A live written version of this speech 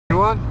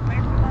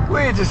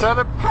We just had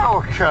a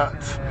power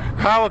cut.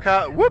 Power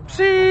cut,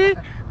 whoopsie!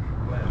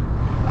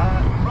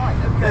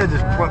 They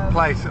just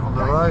place it on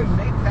the road.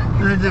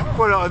 You just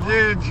put it on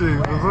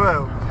YouTube as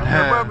well.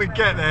 And when we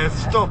get there,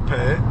 stop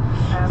it,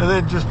 and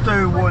then just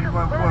do one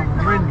when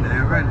we're in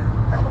there, innit?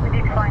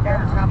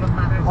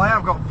 I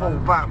have got full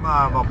back,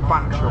 my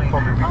battery will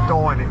probably be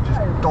dying. It just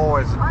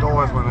dies and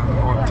dies when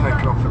I take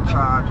it off the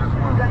charge as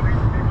well.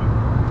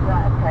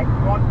 Right, okay.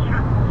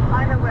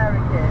 I know where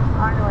it is.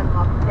 I know where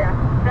Mum's, yeah.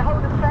 They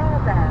hold a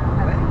fair there.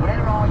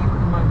 Where are you at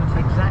the moment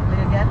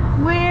exactly again?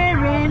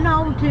 We're in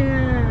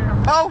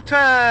Alton.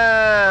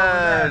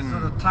 Alton! So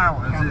the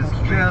towers is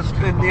just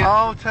in the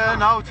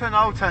Alton. I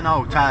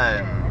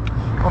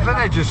think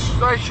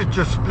they should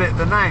just split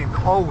the name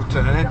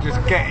Alton and then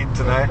just get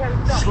into there,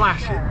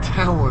 slash it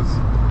towers,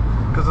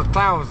 because the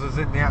towers is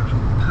in the actual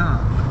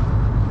park.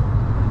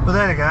 But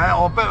there you go.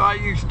 I bet that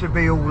used to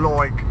be all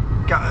like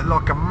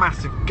a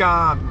massive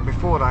garden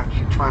before they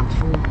actually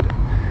transformed it.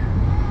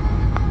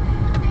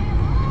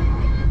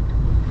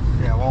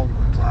 Yeah,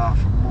 Alton's half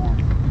a mile.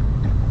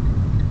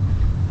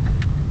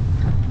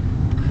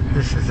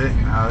 This is it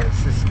now.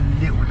 It's this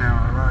little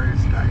narrow road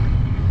today.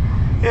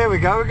 Here we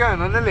go, we're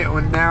going on a little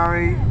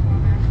narrow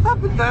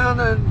up and down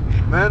and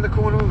round the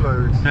corner of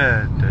roads.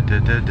 Yeah.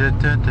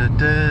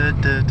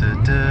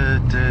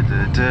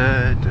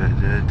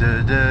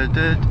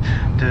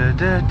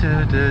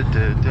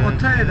 I'll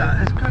tell you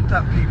that, it's good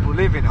that people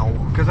live in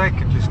Alton because they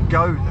can just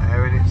go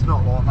there and it's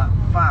not like that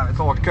far. It's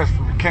like it goes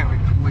from Kettering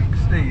to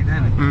Weeksteed,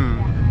 isn't it?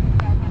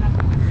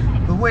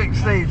 The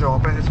Weeksteed's are,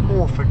 but it's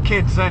more for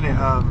kids, isn't it?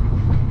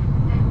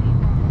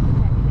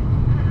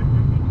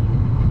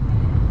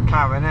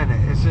 Karen, isn't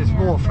it? It's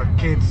more for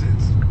kids.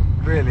 It's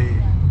really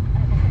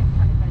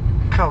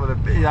covered a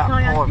bit of that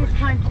Sorry, I'm just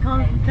trying to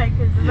concentrate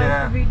because the roads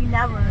are really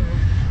narrow.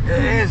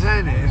 It is,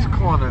 isn't it? It's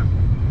kind of...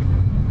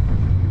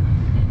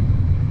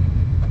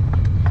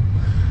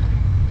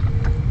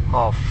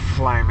 Oh,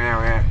 flame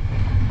area.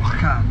 I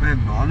can't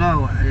remember. I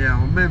know, yeah, I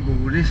remember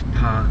all this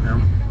part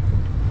now.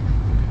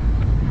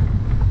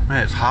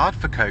 Yeah, it's hard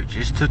for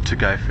coaches to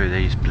go through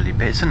these bloody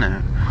bits, isn't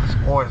it? It's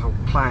always all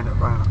playing it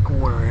around the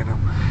corner in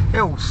them.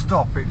 It'll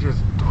stop, it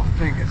just, I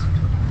think it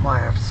might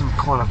have some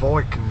kind of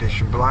eye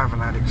condition, but I haven't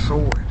had it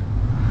sorted.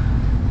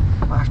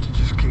 I have to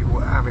just keep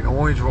having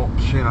eye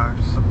drops, you know,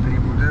 some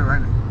people do,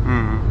 ain't it?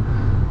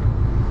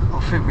 I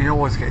think we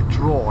always get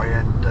dry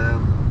and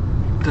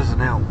doesn't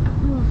help.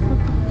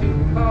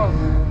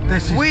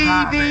 This is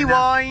weedy,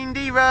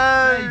 windy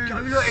road. There you go,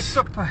 look, it's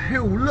up a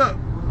hill, look.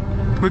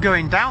 We're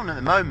going down at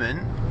the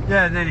moment.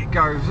 Yeah, and then it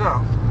goes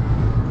up.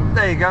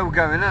 There you go, we're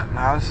going up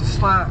now. It's a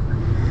start.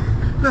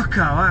 Look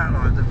how that,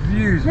 like, the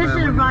views. This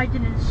is a ride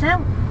in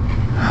itself.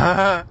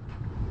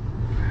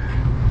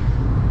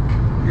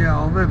 Yeah,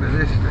 I remember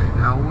this thing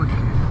now,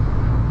 wicked.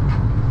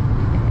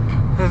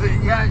 Because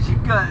you actually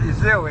got this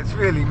hill, it's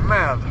really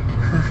mad.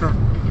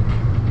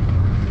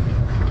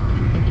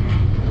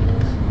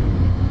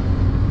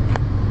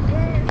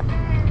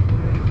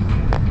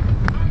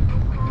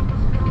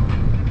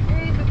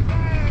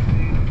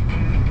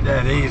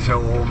 Yeah, these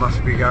all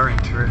must be going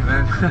to it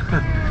then.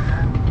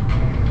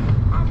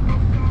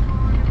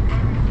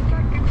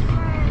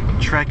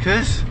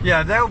 Trekkers?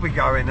 Yeah, they'll be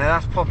going there.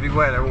 That's probably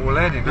where they're all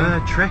heading.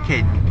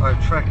 Trekking. Oh,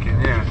 trekking,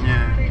 yeah.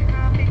 Yeah.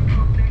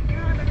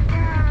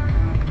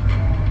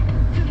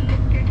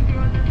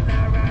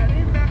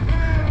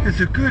 It's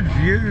a good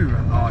view,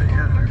 like, you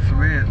know,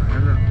 from here though,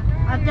 look.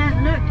 I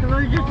don't look, the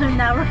roads are so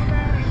narrow.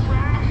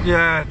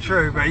 Yeah,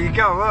 true, but you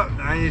go up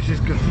now, you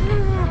just go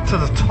to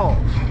the top.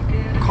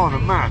 Kind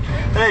of mad.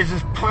 There's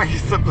this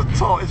place at the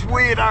top. It's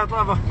weird how to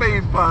have a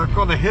theme park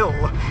on a hill.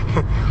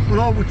 Well,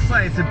 I would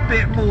say it's a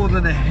bit more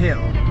than a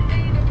hill.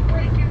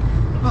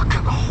 Look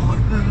at the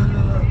height.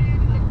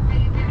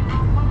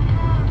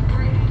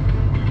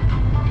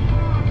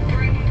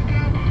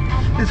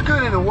 It's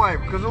good in a way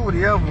because all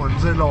the other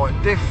ones are like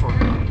different.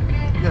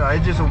 You know, they're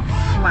just all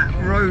flat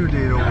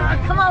roaded or...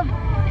 Come on,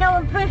 go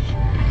and push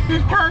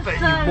this car.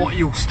 What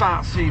you'll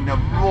start seeing the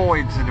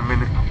rides in a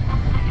minute.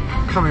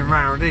 Coming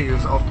round here,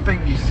 I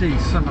think you see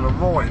some of the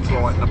rides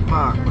like in the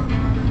park.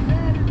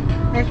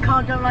 This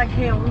car don't like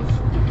hills.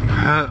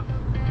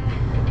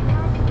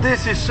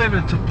 This is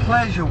similar to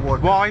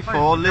Pleasurewood. Y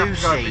for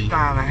Lucy.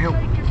 Down a hill.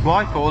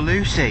 Y for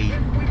Lucy.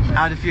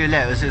 Add a few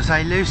letters, it'll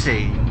say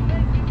Lucy.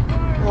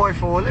 Y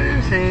for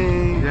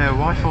Lucy. Yeah,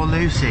 Y for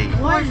Lucy.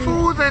 Why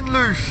for then,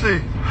 Lucy?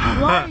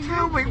 Why?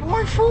 Tell me,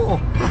 why for?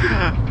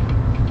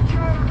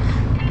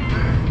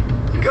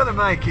 You got to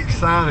make it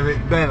sound a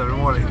bit better than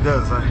what it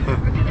does.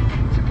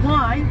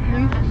 Why?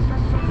 And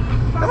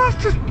that's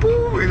just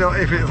boring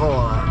if it's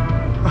like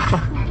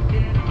that.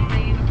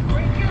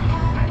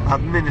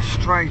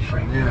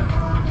 Administration, yeah.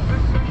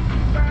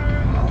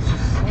 Oh, it's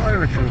just so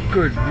much of a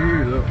good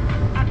view, look.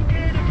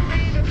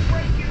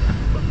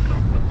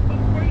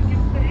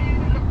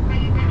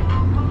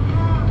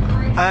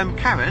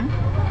 Karen?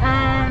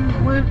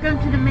 We're going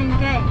to the main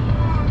gate.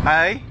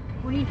 Hey?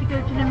 We need to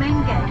go to the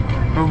main gate.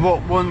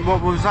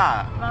 What was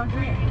that? Around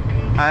here.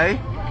 Hey?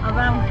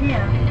 Around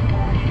here.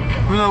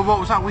 No, what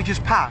was that we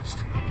just passed?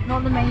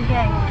 Not the main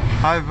gate.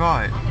 Oh,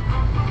 right.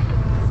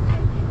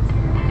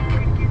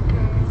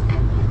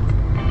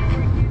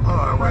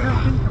 Oh, I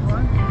don't think it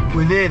was.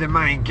 we're near the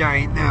main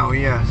gate now,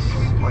 yes.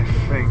 I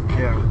think,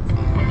 yeah.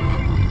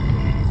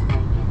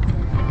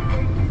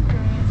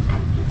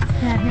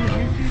 Yeah, here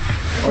it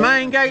is.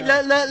 Main gate,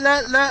 look.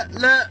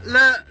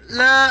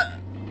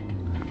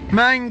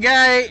 Main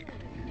gate.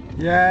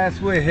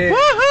 Yes, we're here.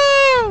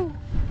 Woohoo!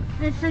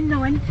 There's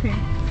no entry.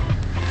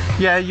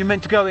 Yeah, you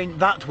meant to go in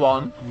that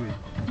one.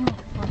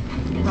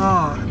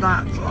 Oh,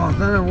 that's, I don't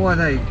know why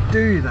they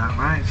do that,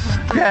 mate.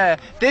 Yeah,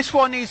 this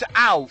one is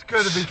out. It's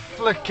going to be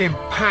flicking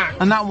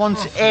packed. And that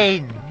one's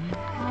in.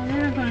 Oh,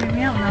 they're not going to let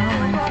me out now,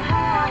 aren't they?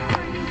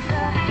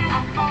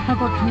 I've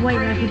got to wait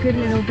like a good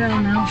little girl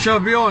now. Shall I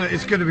be honest,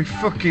 it's going to be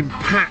fucking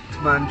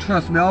packed, man.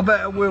 Trust me, I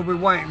bet we'll be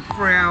waiting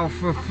 3 hours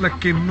for a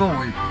flicking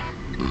night.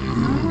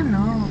 Oh,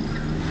 no.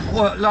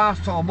 Well,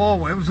 last time I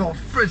went, it was like,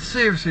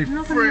 seriously, They're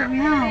not going to let me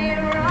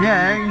out.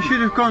 Yeah, you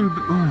should have gone.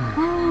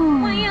 Oh.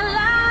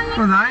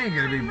 Well, they ain't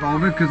going to be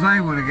bothered because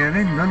they want to get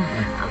in, don't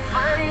they?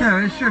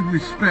 Yeah, they should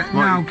respect.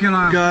 Right, Now, get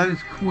out go. of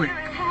this quick.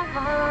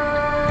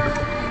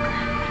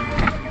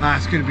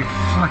 That's going to be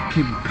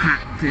fucking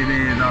packed in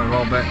here, though,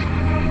 I bet.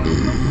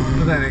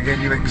 But then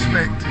again, you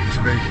expect it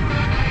to be.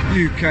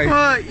 UK.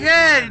 Well,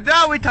 yeah,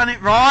 no, we done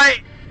it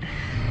right.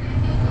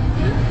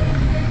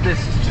 This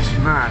is just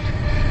mad.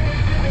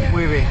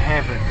 We're in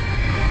heaven.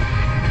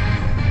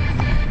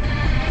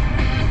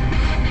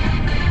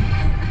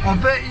 I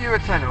bet you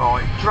attend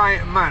right,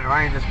 Drayton Manor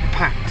ain't as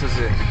packed as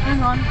it.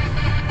 Hang on.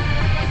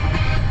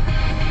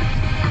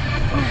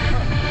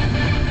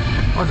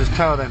 I'll just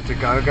tell them to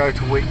go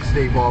to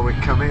Wixley while we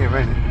come here,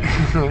 innit?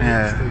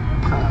 Yeah.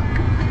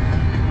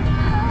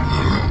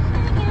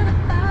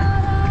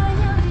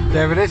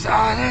 There it is.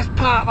 Ah, there's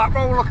part of that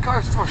roller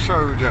coaster I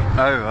showed you.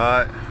 Oh,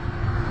 right.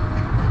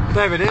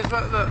 There it is.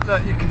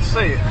 Look, you can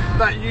see it.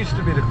 That used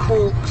to be the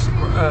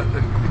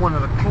one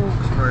of the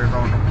corkscrews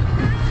on it.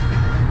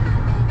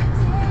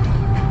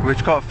 We've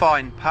just got to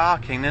find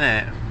parking,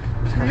 innit?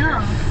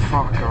 No.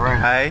 Fuck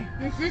around. Hey?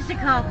 This is the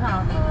car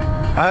park.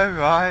 Oh,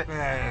 right.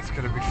 Yeah, it's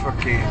going to be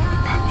fucking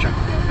patcha.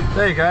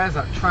 There you go, there's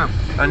that tram.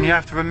 And you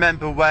have to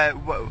remember where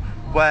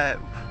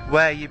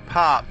you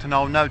parked, and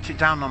I'll note it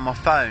down on my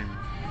phone.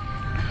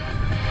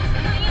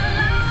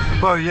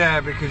 Well,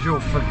 yeah, because you'll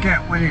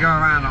forget when you go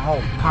around the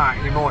whole park,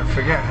 you might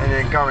forget and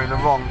then go in the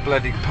wrong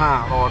bloody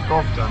part like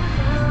I've done.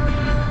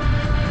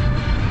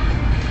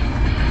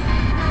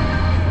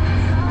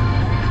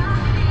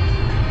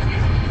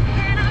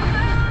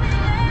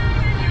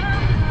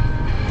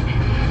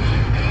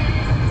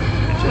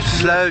 Just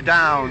slow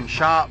down,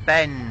 sharp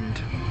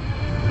bend.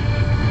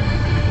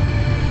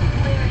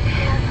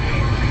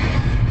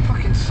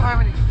 Fucking so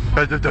many.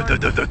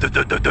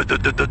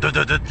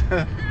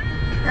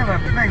 Yeah, but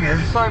the thing is,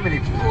 there's so many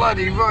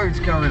bloody roads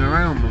going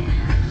around them.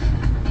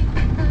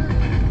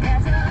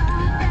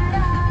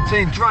 See,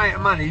 in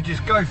Drayton Manor, you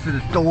just go through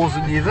the doors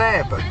and you're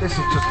there, but this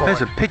is just like...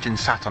 There's a pigeon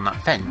sat on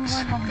that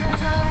fence.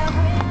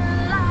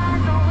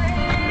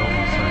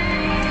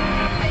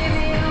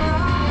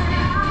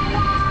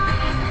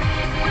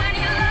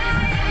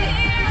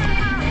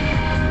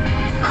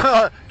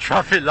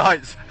 Traffic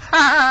lights.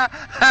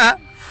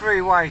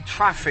 Freeway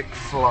traffic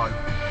flow.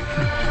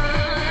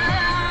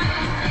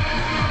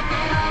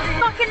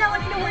 Fucking out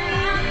of the way.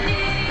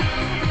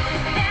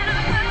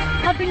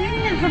 I've been in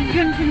there from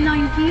Junction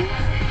 19.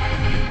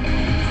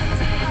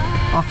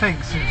 I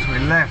think since we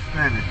left,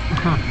 then.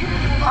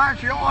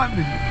 Actually, I've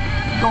been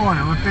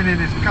dying. We've been in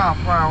this car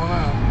for hour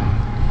now.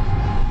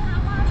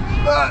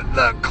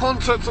 That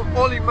concerts of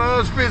Ollie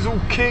Murs, Bizzle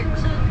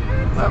Kicks.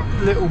 That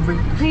little bit.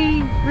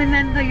 Please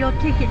remember your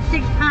ticket, £6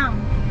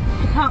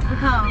 to park the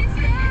car.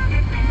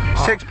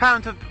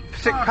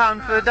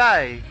 £6 for the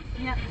day.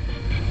 Yep.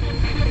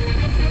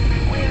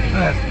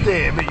 That's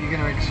dear, but you're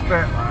going to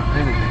expect that,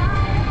 isn't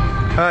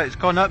it? It's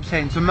gone up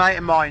since. A mate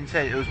of mine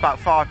said it was about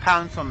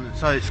 £5 on,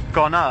 so it's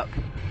gone up.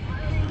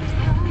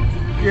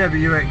 Yeah, but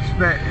you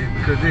expect it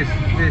because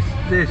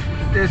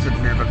this would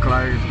never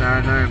close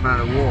down, no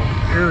matter what.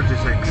 It'll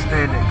just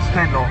extend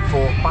like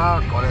Fort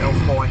Park on it. It'll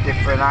find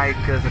different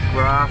acres of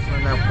grass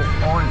and they'll put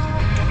lines.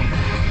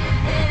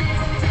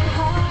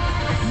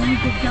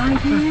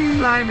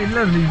 Blimey,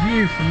 lovely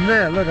view from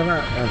there. Look at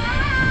that.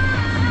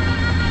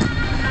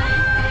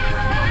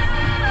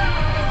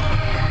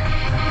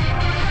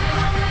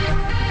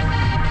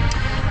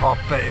 I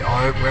bet I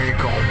hope we ain't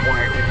got to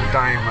wait all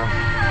day, man.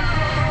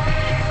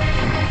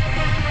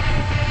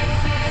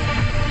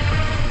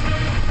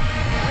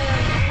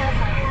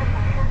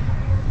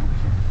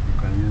 You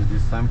can use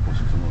this signpost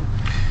to know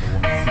the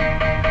one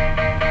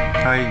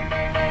Hey.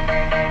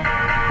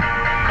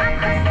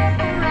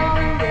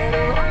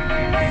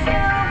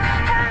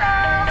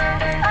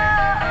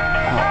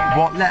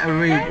 What letter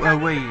are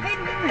we?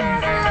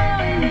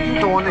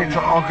 Do I need to?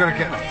 I'm gonna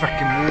get the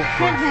fucking walk.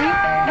 Why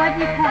do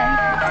you pay?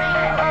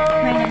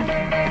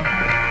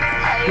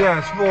 Yeah,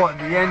 it's right at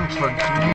the entrance.